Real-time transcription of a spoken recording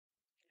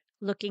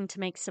Looking to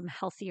make some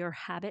healthier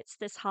habits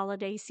this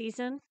holiday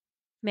season?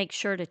 Make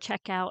sure to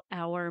check out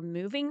our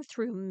Moving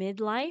Through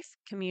Midlife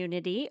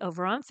community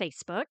over on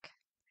Facebook,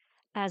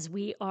 as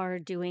we are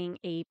doing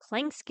a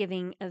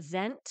Planksgiving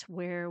event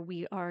where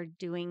we are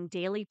doing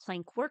daily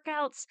plank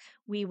workouts.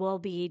 We will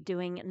be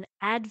doing an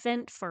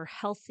Advent for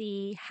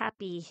healthy,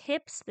 happy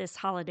hips this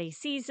holiday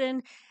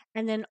season,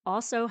 and then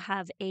also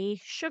have a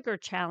sugar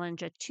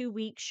challenge, a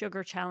 2-week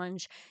sugar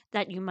challenge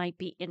that you might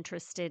be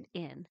interested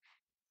in.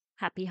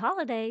 Happy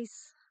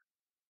holidays!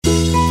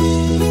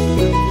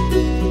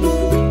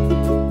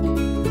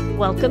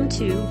 Welcome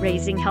to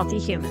Raising Healthy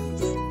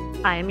Humans.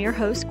 I am your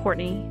host,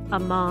 Courtney, a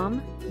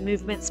mom,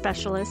 movement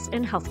specialist,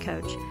 and health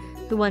coach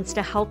who wants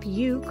to help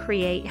you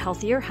create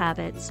healthier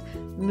habits,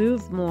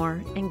 move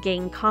more, and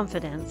gain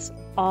confidence,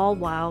 all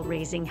while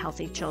raising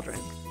healthy children.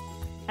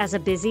 As a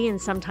busy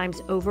and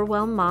sometimes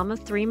overwhelmed mom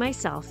of 3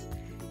 myself,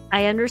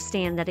 I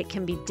understand that it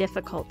can be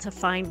difficult to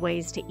find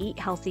ways to eat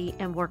healthy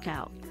and work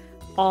out,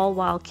 all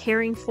while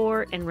caring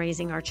for and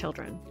raising our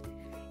children.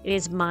 It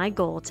is my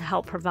goal to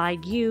help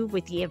provide you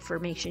with the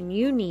information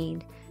you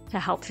need to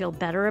help feel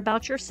better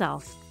about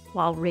yourself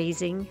while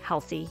raising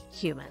healthy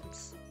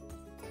humans.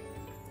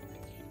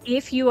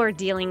 If you are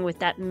dealing with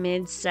that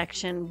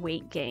midsection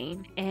weight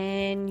gain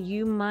and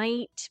you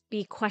might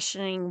be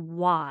questioning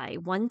why,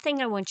 one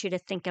thing I want you to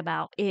think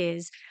about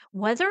is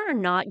whether or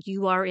not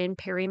you are in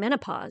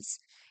perimenopause.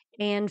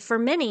 And for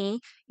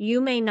many,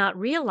 you may not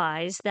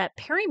realize that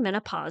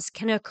perimenopause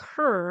can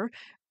occur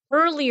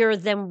earlier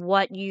than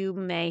what you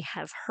may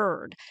have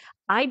heard.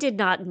 I did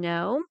not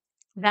know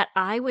that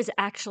I was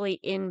actually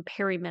in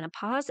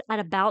perimenopause at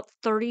about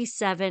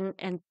 37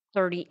 and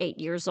 38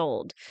 years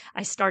old.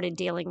 I started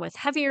dealing with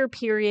heavier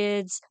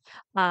periods,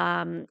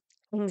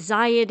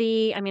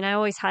 anxiety. I mean, I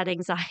always had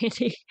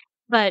anxiety,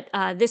 but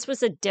this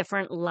was a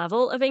different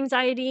level of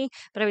anxiety.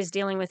 But I was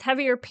dealing with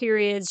heavier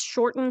periods,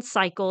 shortened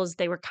cycles.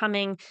 They were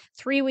coming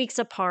 3 weeks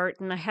apart,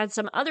 and I had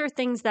some other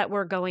things that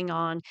were going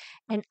on.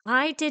 And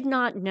I did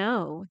not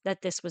know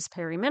that this was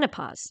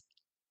perimenopause.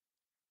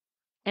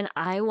 And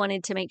I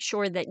wanted to make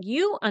sure that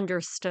you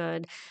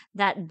understood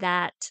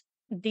that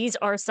these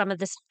are some of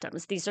the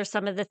symptoms. These are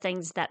some of the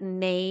things that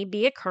may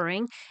be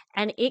occurring,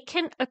 and it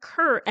can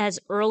occur as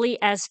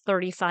early as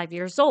 35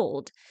 years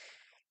old.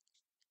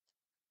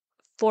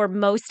 For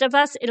most of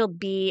us, it'll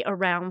be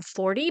around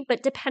 40,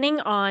 but depending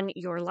on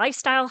your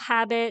lifestyle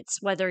habits,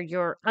 whether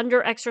you're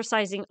under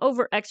exercising,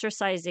 over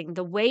exercising,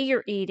 the way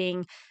you're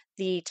eating,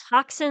 the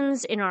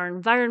toxins in our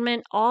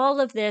environment,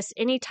 all of this,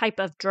 any type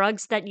of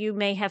drugs that you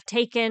may have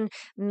taken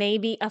may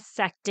be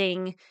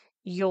affecting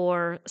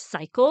your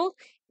cycle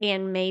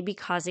and may be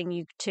causing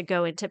you to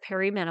go into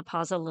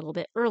perimenopause a little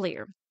bit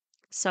earlier.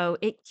 So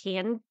it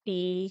can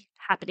be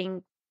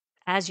happening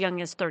as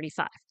young as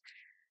 35.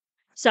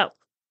 So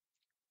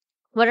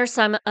what are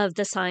some of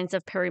the signs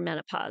of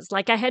perimenopause?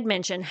 Like I had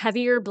mentioned,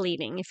 heavier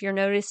bleeding. If you're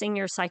noticing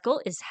your cycle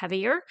is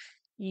heavier,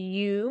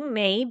 you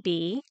may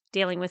be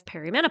dealing with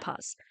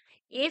perimenopause.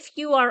 If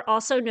you are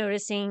also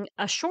noticing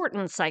a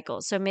shortened cycle,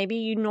 so maybe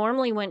you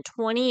normally went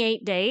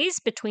 28 days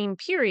between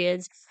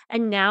periods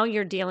and now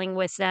you're dealing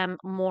with them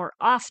more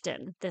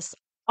often, this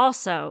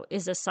also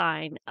is a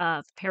sign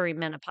of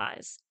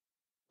perimenopause.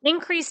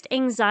 Increased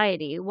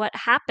anxiety. What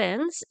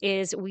happens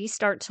is we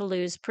start to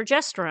lose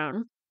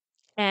progesterone.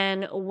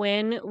 And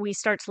when we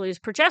start to lose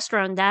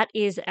progesterone, that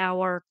is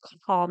our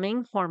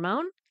calming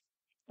hormone.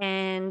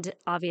 And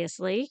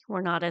obviously,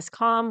 we're not as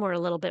calm. We're a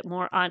little bit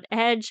more on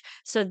edge.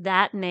 So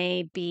that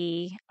may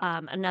be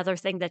another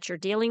thing that you're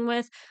dealing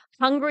with.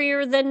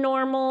 Hungrier than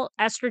normal,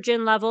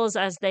 estrogen levels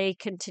as they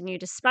continue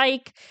to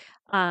spike.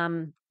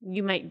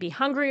 You might be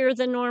hungrier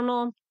than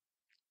normal.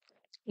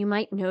 You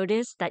might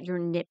notice that you're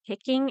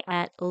nitpicking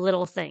at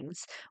little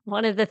things.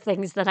 One of the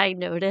things that I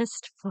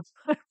noticed for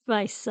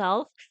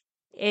myself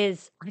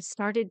is I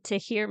started to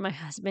hear my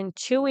husband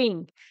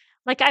chewing.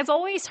 Like I've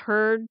always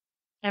heard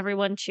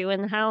everyone chew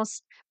in the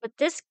house, but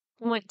this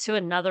went to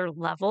another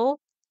level.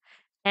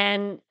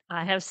 And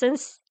I have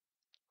since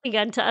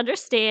begun to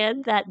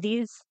understand that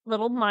these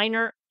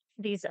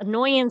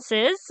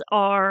annoyances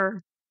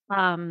are,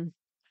 um,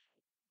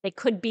 they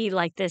could be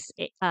like this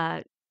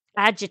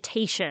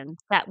agitation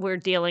that we're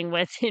dealing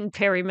with in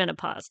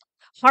perimenopause.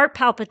 Heart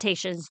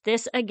palpitations.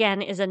 This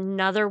again is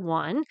another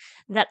one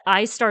that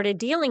I started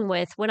dealing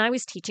with when I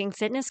was teaching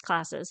fitness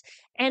classes.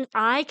 And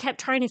I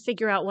kept trying to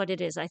figure out what it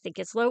is. I think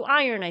it's low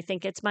iron. I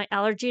think it's my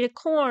allergy to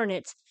corn.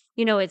 It's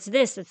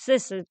this, it's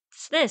this,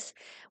 it's this.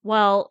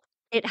 Well,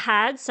 it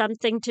had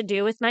something to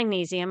do with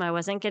magnesium. I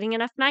wasn't getting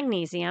enough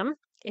magnesium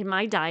in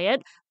my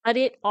diet, but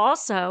it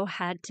also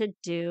had to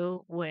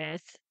do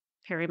with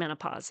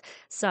perimenopause.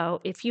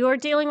 So if you are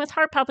dealing with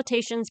heart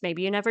palpitations,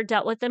 maybe you never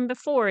dealt with them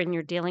before and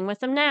you're dealing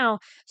with them now,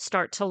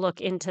 start to look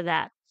into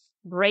that.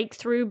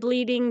 Breakthrough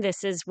bleeding.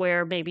 This is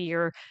where maybe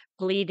you're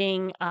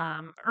bleeding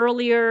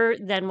earlier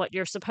than what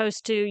you're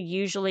supposed to,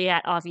 usually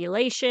at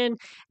ovulation.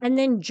 And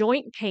then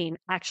joint pain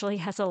actually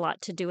has a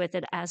lot to do with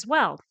it as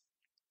well.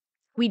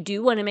 We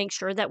do want to make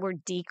sure that we're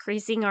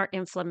decreasing our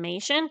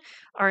inflammation,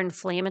 our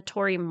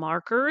inflammatory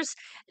markers,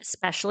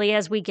 especially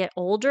as we get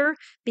older,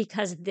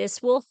 because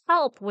this will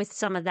help with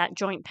some of that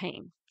joint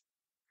pain.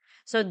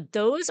 So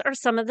those are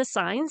some of the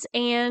signs.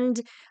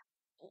 And,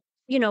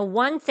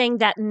 one thing,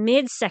 that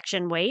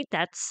midsection weight,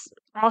 that's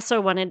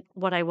also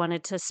what I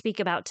wanted to speak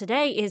about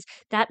today, is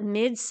that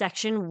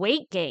midsection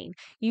weight gain.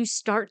 You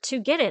start to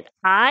get it.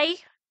 I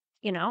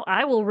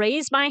will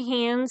raise my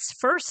hands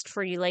first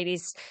for you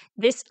ladies.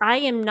 I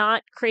am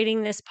not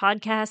creating this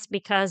podcast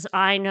because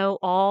I know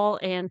all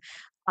and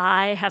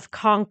I have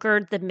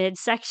conquered the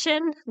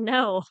midsection.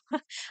 No,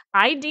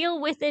 I deal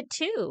with it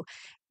too.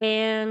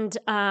 And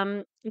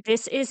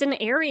this is an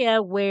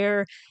area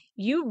where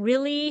you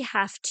really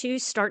have to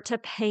start to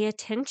pay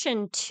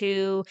attention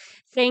to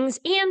things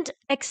and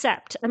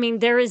accept. I mean,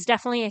 there is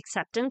definitely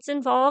acceptance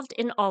involved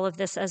in all of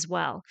this as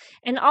well.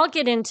 And I'll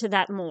get into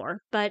that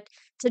more. But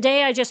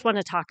today I just want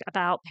to talk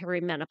about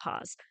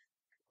perimenopause.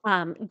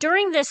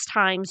 During this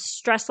time,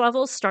 stress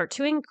levels start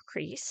to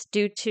increase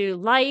due to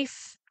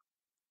life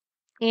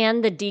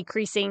and the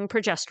decreasing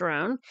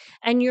progesterone,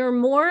 and you're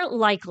more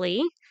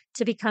likely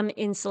to become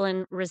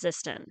insulin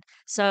resistant.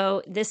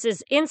 So this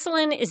is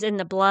insulin is in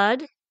the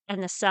blood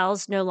and the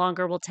cells no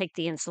longer will take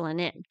the insulin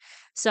in.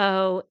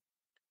 So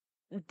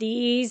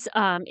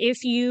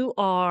if you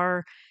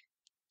are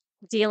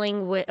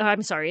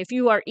if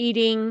you are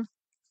eating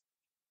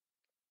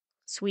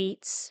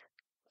sweets,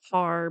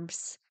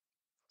 carbs,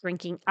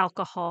 drinking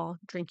alcohol,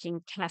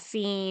 drinking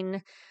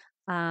caffeine,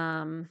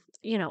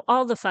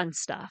 all the fun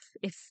stuff.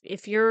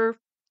 If you're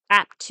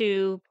apt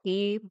to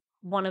be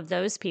one of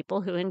those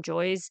people who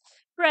enjoys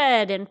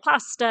bread and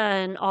pasta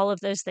and all of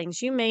those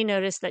things, you may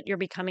notice that you're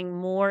becoming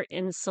more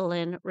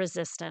insulin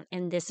resistant.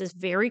 And this is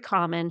very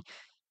common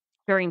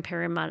during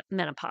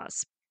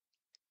perimenopause.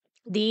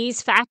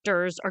 These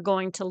factors are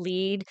going to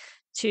lead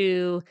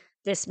to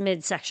this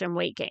midsection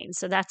weight gain.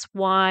 So that's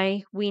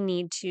why we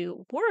need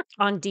to work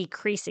on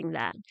decreasing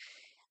that.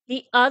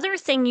 The other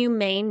thing you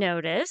may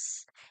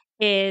notice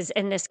is,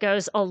 and this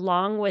goes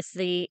along with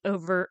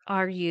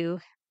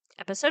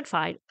episode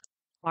 5,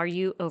 are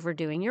you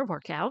overdoing your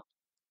workout?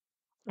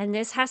 And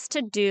this has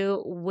to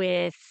do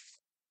with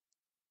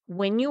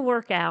when you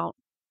work out,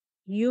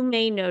 you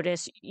may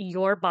notice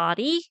your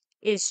body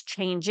is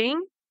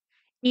changing,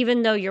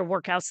 even though your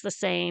workout's the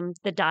same,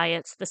 the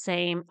diet's the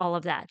same, all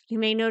of that. You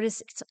may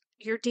notice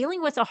you're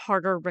dealing with a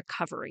harder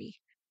recovery.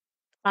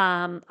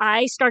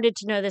 I started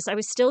to know this. I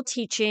was still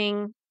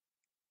teaching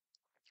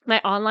my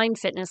online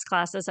fitness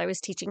classes. I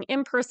was teaching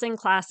in-person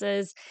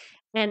classes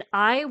and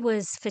I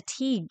was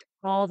fatigued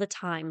all the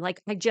time. Like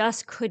I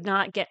just could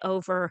not get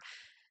over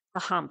the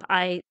hump.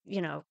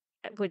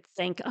 Would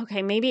think,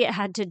 okay, maybe it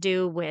had to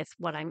do with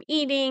what I'm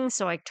eating.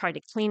 So I tried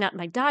to clean up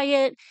my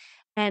diet.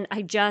 And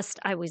I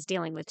was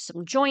dealing with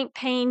some joint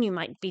pain. You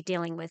might be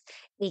dealing with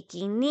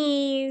achy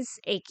knees,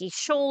 achy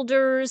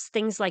shoulders,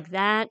 things like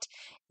that.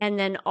 And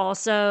then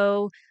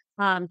also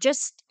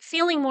just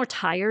feeling more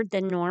tired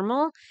than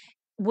normal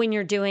when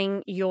you're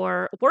doing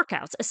your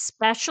workouts,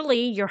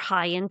 especially your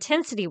high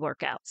intensity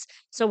workouts.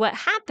 So, what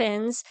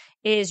happens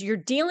is you're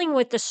dealing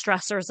with the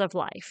stressors of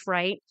life,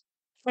 right?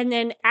 And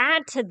then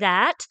add to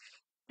that,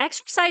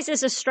 exercise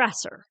is a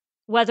stressor,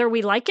 whether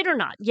we like it or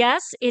not.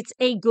 Yes, it's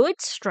a good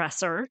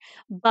stressor,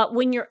 but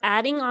when you're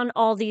adding on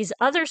all these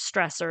other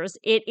stressors,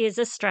 it is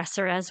a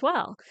stressor as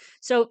well.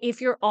 So,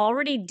 if you're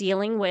already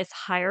dealing with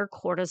higher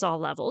cortisol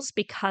levels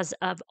because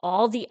of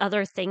all the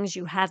other things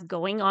you have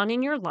going on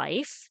in your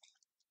life,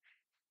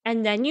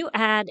 and then you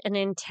add an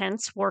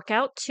intense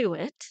workout to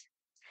it,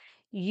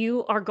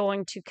 you are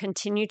going to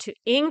continue to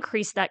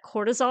increase that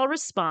cortisol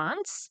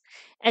response.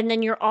 And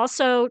then you're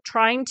also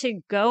trying to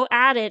go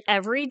at it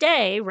every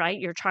day, right?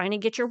 You're trying to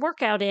get your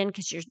workout in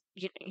because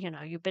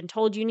you've been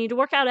told you need to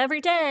work out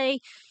every day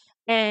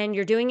and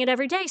you're doing it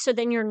every day. So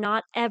then you're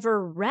not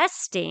ever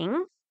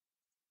resting.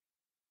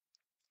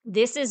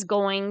 This is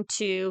going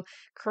to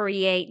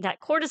create that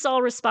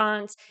cortisol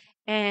response,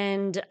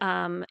 and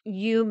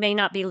you may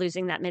not be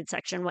losing that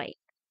midsection weight.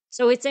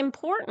 So it's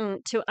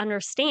important to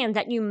understand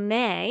that you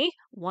may,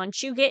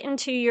 once you get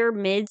into your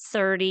mid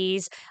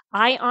 30s,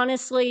 I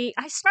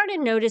started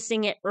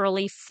noticing it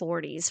early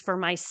 40s for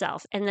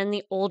myself. And then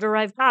the older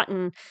I've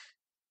gotten,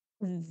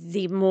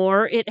 the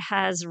more it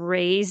has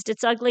raised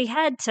its ugly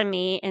head to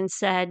me and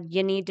said,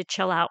 you need to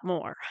chill out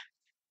more.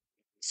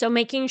 So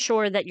making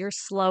sure that you're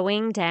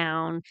slowing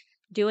down,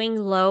 doing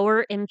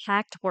lower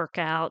impact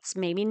workouts,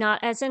 maybe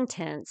not as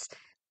intense,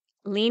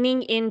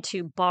 leaning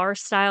into bar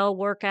style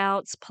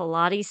workouts,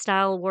 Pilates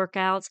style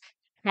workouts,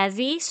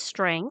 heavy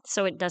strength.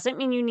 So it doesn't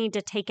mean you need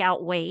to take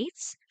out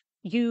weights.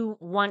 You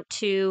want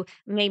to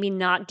maybe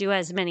not do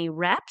as many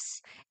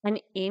reps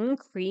and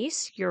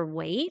increase your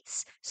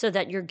weights so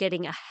that you're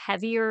getting a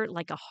heavier,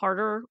 like a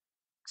harder,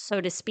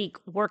 so to speak,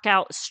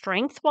 workout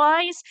strength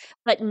wise,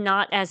 but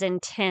not as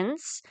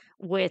intense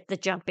with the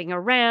jumping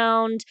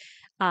around.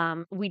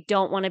 We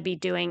don't want to be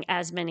doing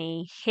as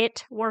many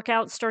HIIT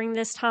workouts during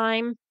this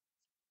time.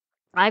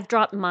 I've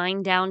dropped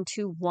mine down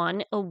to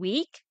one a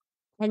week.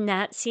 And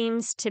that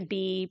seems to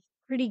be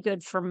pretty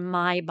good for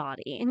my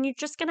body. And you're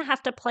just going to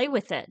have to play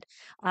with it.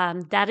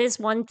 That is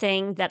one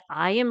thing that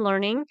I am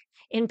learning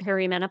in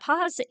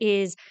perimenopause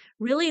is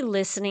really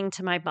listening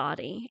to my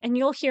body. And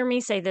you'll hear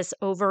me say this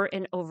over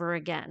and over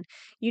again.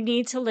 You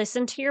need to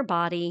listen to your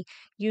body.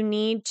 You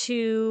need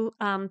to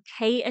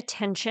pay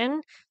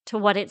attention to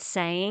what it's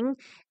saying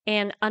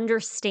and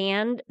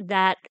understand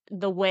that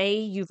the way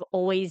you've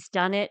always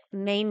done it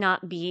may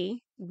not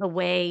be the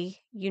way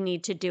you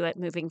need to do it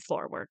moving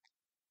forward.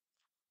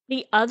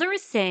 The other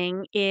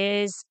thing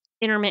is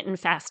intermittent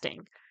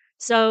fasting.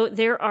 So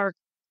there are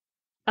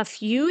a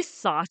few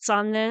thoughts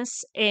on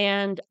this,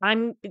 and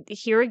I'm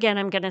here again.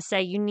 I'm going to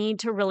say you need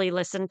to really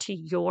listen to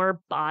your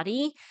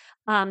body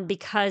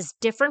because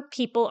different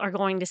people are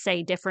going to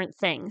say different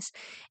things.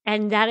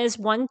 And that is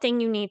one thing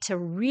you need to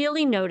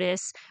really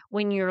notice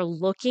when you're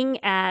looking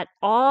at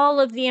all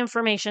of the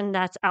information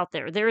that's out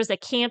there. There is a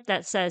camp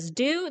that says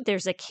do,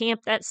 there's a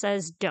camp that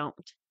says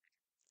don't.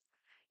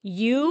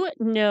 You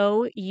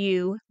know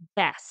you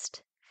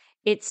best.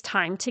 It's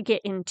time to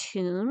get in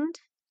tuned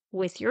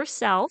with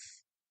yourself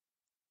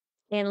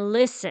and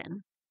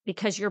listen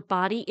because your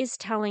body is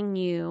telling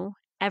you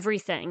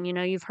everything. You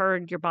know, you've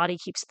heard your body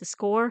keeps the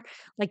score.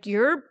 Like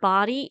your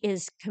body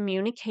is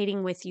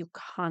communicating with you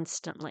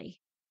constantly.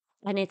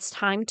 And it's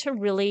time to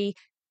really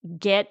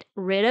get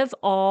rid of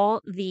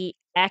all the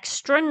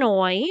extra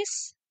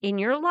noise in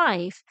your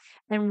life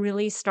and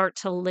really start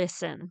to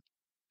listen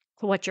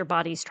to what your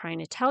body's trying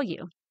to tell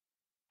you.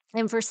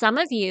 And for some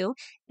of you,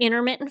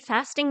 intermittent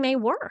fasting may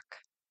work.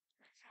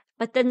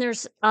 But then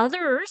there's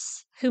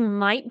others who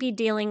might be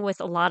dealing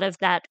with a lot of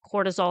that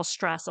cortisol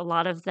stress, a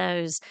lot of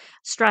those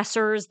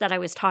stressors that I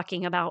was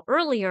talking about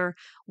earlier,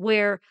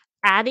 where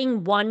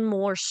adding one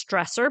more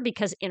stressor,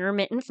 because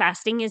intermittent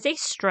fasting is a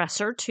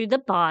stressor to the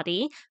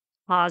body,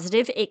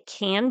 positive, it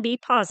can be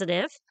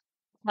positive,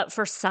 but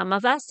for some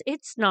of us,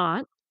 it's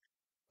not.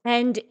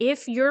 And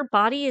if your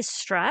body is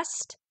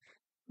stressed,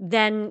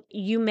 then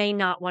you may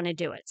not want to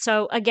do it.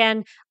 So,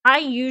 again, I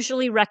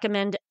usually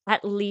recommend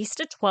at least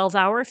a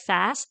 12-hour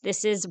fast.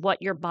 This is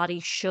what your body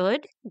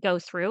should go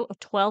through. A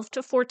 12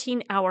 to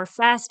 14-hour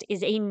fast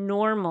is a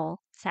normal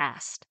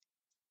fast.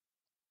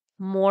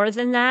 More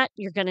than that,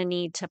 you're going to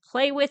need to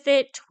play with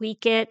it,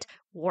 tweak it,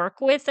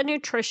 work with a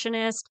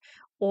nutritionist,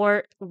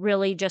 or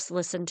really just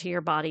listen to your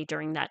body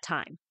during that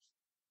time.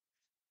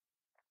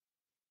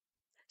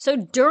 So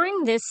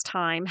during this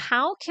time,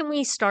 how can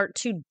we start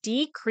to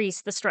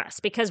decrease the stress?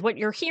 Because what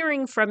you're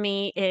hearing from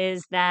me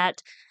is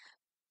that,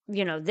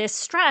 this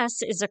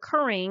stress is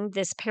occurring.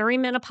 This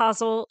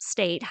perimenopausal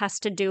state has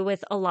to do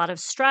with a lot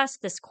of stress.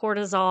 This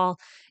cortisol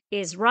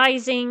is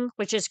rising,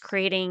 which is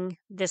creating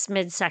this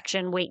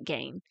midsection weight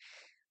gain.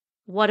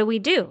 What do we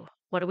do?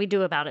 What do we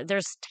do about it?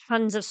 There's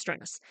tons of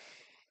stress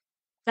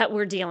that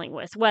we're dealing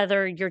with,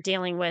 whether you're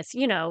dealing with,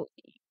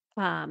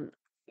 um,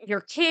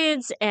 your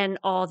kids and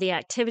all the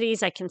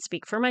activities. I can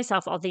speak for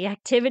myself, all the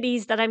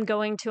activities that I'm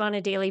going to on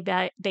a daily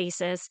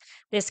basis,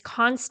 this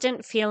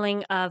constant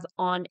feeling of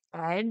on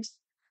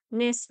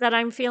edgeness that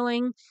I'm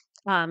feeling.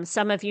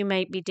 Some of you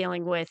might be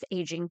dealing with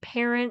aging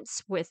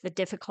parents, with the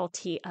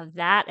difficulty of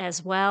that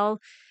as well.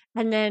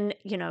 And then,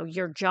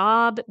 your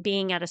job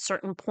being at a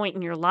certain point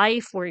in your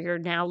life where you're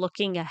now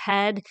looking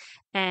ahead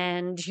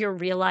and you're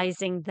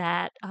realizing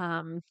that,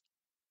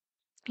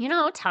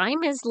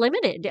 time is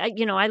limited.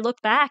 I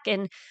look back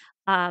and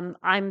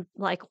I'm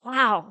like,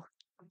 wow,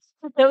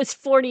 those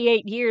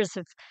 48 years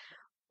of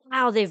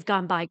wow, they've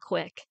gone by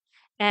quick.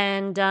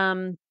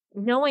 And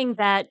knowing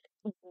that,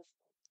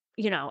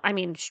 I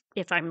mean,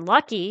 if I'm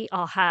lucky,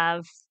 I'll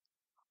have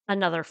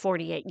another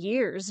 48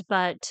 years,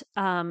 but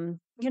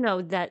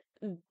that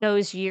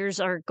those years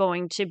are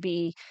going to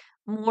be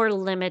more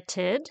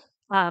limited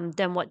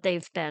than what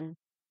they've been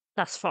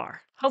thus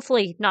far.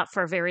 Hopefully, not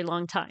for a very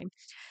long time.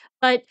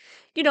 But,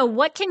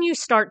 what can you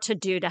start to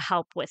do to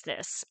help with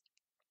this?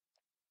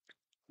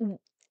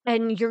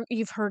 And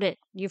you've heard it.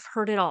 You've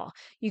heard it all.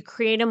 You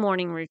create a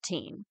morning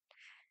routine.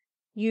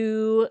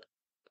 You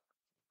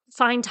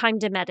find time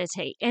to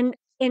meditate. And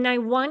I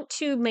want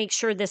to make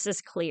sure this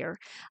is clear.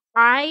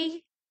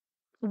 I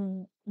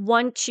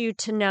want you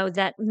to know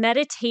that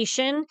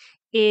meditation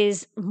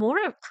is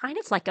more of kind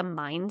of like a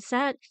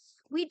mindset.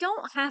 We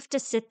don't have to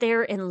sit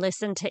there and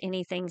listen to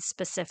anything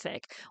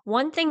specific.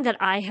 One thing that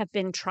I have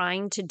been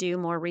trying to do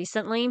more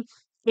recently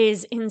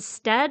is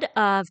instead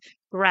of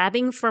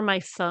grabbing for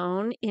my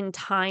phone in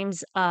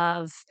times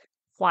of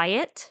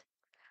quiet,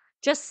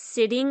 just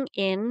sitting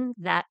in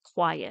that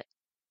quiet.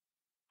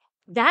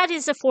 That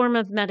is a form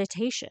of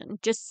meditation,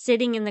 just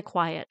sitting in the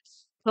quiet,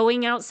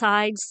 going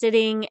outside,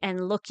 sitting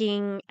and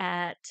looking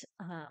at,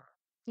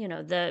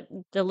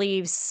 the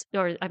leaves,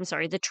 or I'm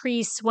sorry, the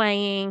trees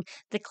swaying,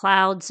 the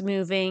clouds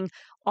moving.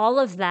 All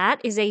of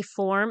that is a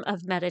form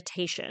of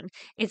meditation.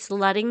 It's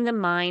letting the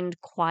mind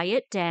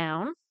quiet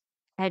down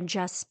and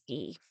just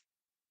be.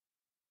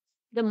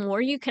 The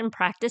more you can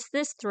practice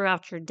this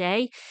throughout your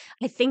day,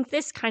 I think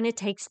this kind of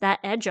takes that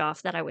edge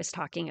off that I was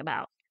talking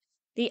about.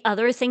 The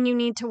other thing you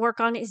need to work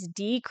on is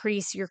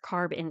decrease your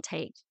carb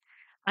intake.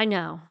 I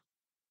know.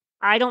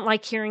 I don't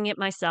like hearing it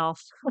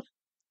myself.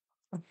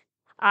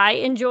 I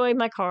enjoy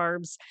my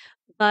carbs,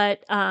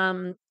 but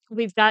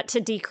we've got to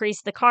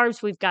decrease the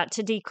carbs. We've got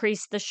to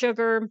decrease the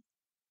sugar.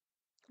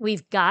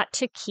 We've got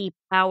to keep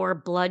our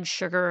blood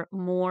sugar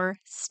more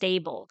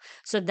stable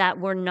so that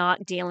we're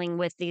not dealing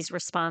with these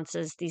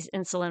responses, these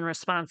insulin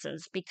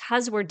responses,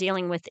 because we're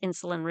dealing with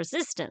insulin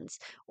resistance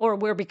or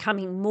we're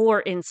becoming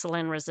more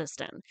insulin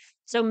resistant.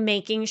 So,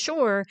 making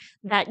sure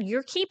that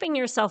you're keeping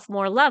yourself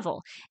more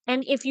level.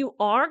 And if you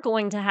are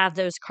going to have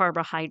those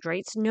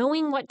carbohydrates,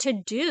 knowing what to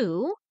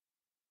do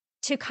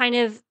to kind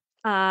of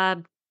uh,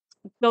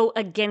 go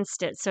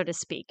against it, so to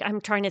speak.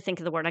 I'm trying to think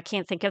of the word. I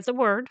can't think of the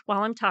word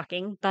while I'm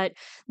talking, but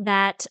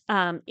that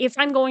if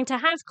I'm going to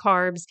have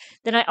carbs,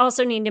 then I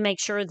also need to make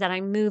sure that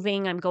I'm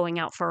moving, I'm going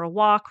out for a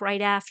walk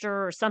right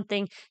after or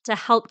something to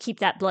help keep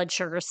that blood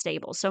sugar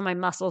stable. So my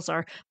muscles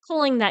are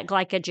pulling that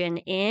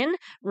glycogen in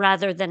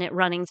rather than it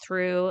running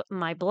through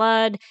my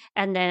blood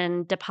and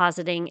then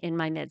depositing in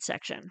my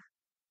midsection.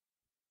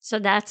 So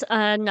that's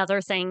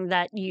another thing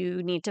that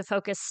you need to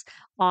focus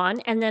on.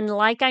 And then,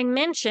 like I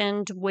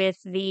mentioned with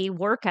the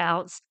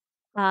workouts,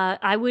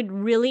 I would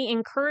really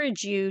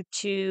encourage you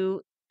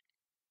to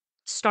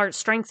start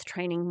strength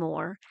training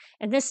more.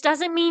 And this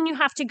doesn't mean you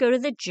have to go to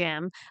the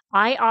gym.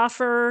 I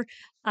offer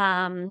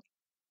um,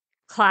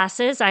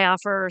 classes. I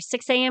offer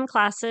 6 a.m.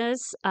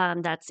 classes.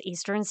 That's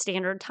Eastern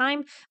Standard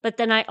Time. But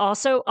then I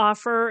also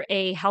offer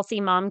a healthy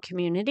mom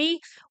community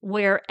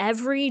where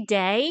every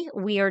day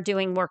we are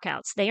doing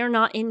workouts. They are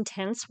not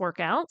intense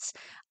workouts.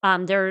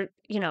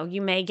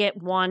 You may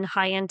get one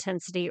high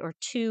intensity or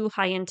two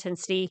high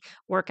intensity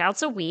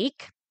workouts a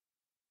week.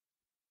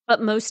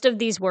 But most of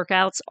these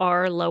workouts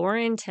are lower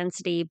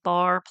intensity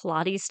bar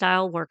Pilates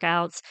style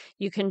workouts.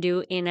 You can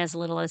do in as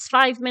little as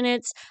 5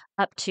 minutes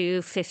up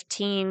to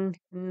 15,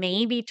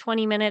 maybe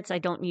 20 minutes. I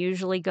don't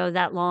usually go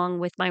that long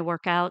with my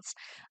workouts,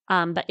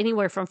 but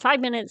anywhere from 5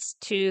 minutes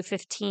to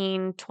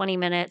 15, 20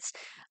 minutes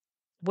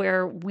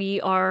where we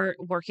are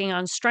working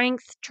on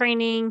strength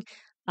training.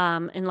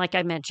 And like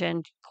I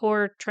mentioned,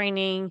 core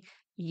training,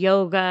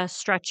 yoga,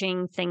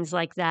 stretching, things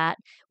like that,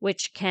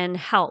 which can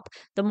help.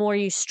 The more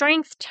you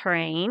strength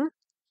train,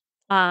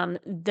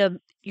 the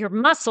your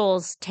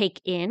muscles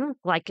take in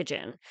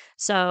glycogen.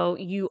 So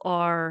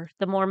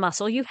the more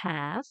muscle you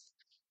have,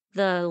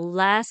 the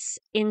less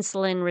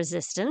insulin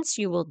resistance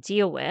you will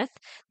deal with.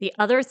 The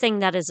other thing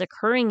that is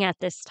occurring at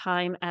this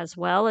time, as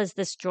well as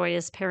this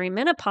joyous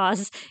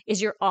perimenopause,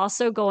 is you're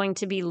also going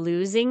to be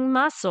losing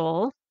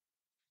muscle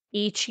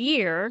each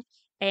year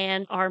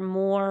and are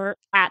more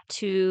apt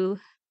to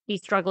be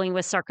struggling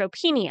with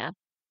sarcopenia.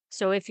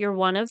 So if you're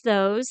one of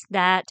those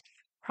that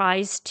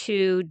tries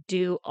to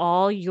do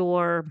all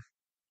your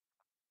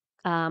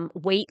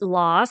weight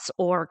loss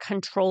or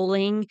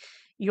controlling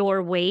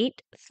your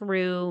weight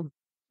through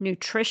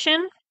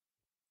nutrition,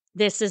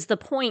 this is the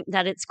point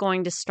that it's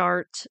going to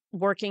start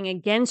working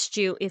against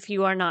you if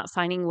you are not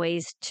finding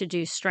ways to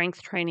do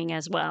strength training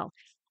as well.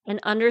 And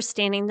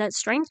understanding that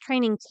strength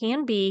training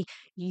can be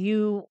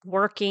you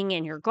working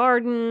in your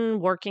garden,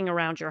 working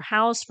around your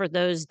house for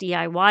those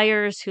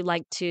DIYers who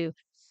like to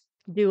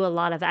do a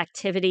lot of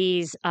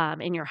activities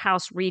in your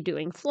house,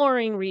 redoing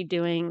flooring,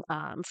 redoing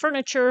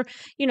furniture.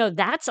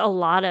 That's a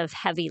lot of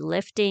heavy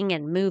lifting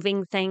and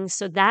moving things.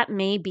 So that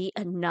may be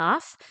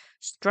enough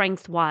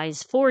strength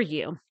wise for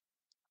you.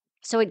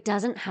 So it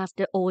doesn't have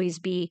to always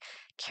be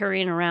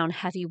carrying around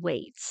heavy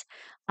weights.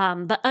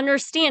 But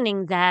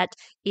understanding that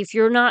if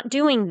you're not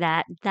doing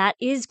that, that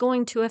is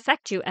going to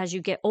affect you as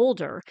you get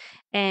older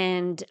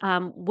and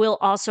will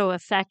also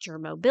affect your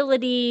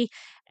mobility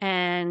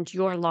and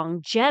your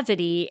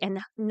longevity, and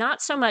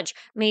not so much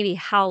maybe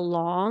how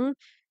long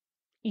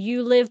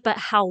you live, but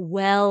how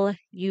well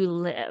you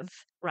live,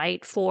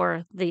 right?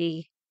 For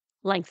the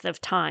length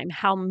of time,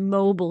 how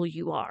mobile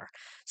you are.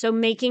 So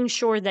making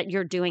sure that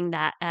you're doing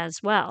that as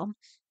well.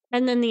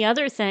 And then the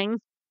other thing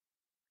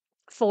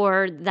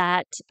for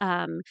that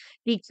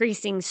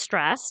decreasing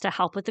stress to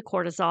help with the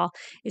cortisol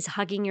is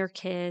hugging your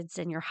kids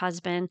and your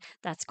husband.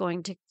 That's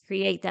going to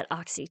create that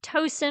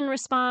oxytocin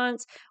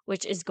response,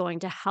 which is going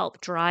to help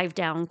drive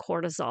down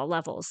cortisol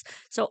levels.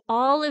 So,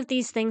 all of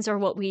these things are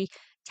what we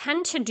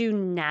tend to do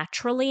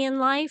naturally in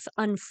life.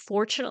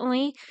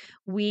 Unfortunately,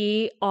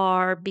 we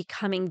are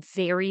becoming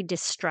very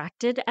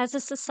distracted as a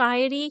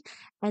society,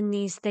 and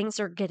these things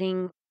are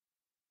getting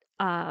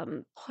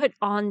put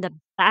on the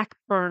back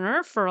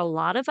burner for a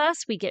lot of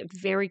us. We get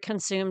very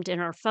consumed in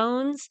our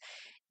phones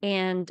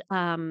and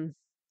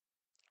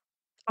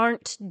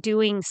aren't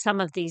doing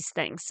some of these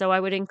things. So I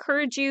would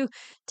encourage you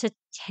to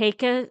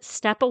take a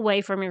step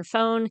away from your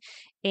phone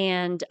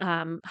and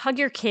hug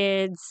your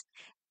kids,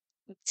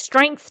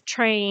 strength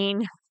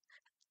train,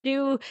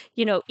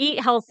 eat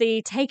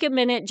healthy, take a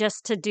minute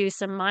just to do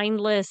some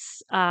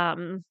mindless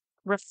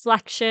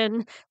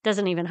reflection.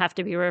 Doesn't even have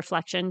to be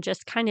reflection,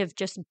 just kind of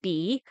just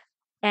be.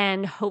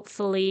 And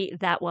hopefully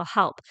that will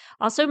help.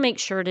 Also, make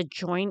sure to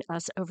join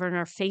us over in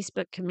our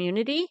Facebook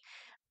community.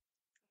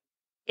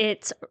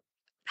 It's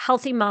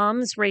Healthy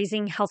Moms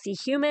Raising Healthy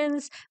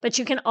Humans, but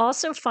you can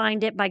also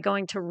find it by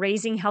going to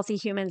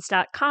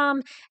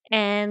raisinghealthyhumans.com,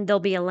 and there'll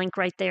be a link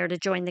right there to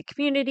join the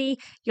community.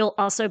 You'll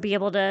also be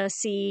able to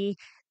see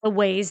the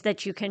ways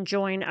that you can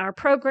join our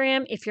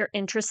program if you're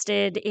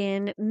interested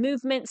in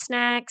movement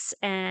snacks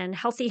and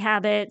healthy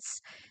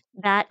habits.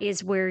 That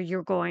is where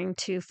you're going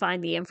to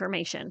find the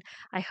information.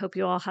 I hope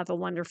you all have a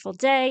wonderful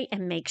day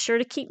and make sure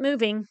to keep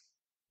moving.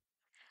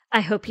 I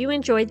hope you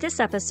enjoyed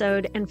this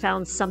episode and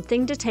found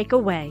something to take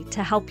away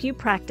to help you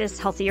practice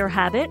healthier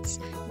habits,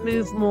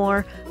 move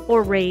more,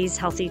 or raise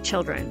healthy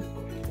children.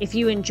 If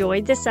you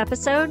enjoyed this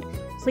episode,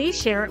 please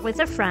share it with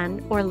a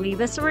friend or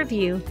leave us a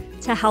review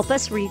to help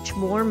us reach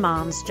more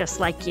moms just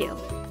like you.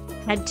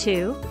 Head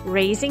to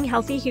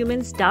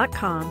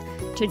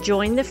raisinghealthyhumans.com to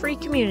join the free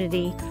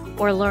community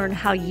or learn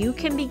how you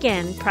can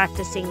begin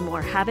practicing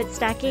more habit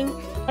stacking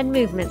and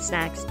movement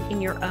snacks in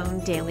your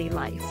own daily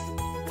life.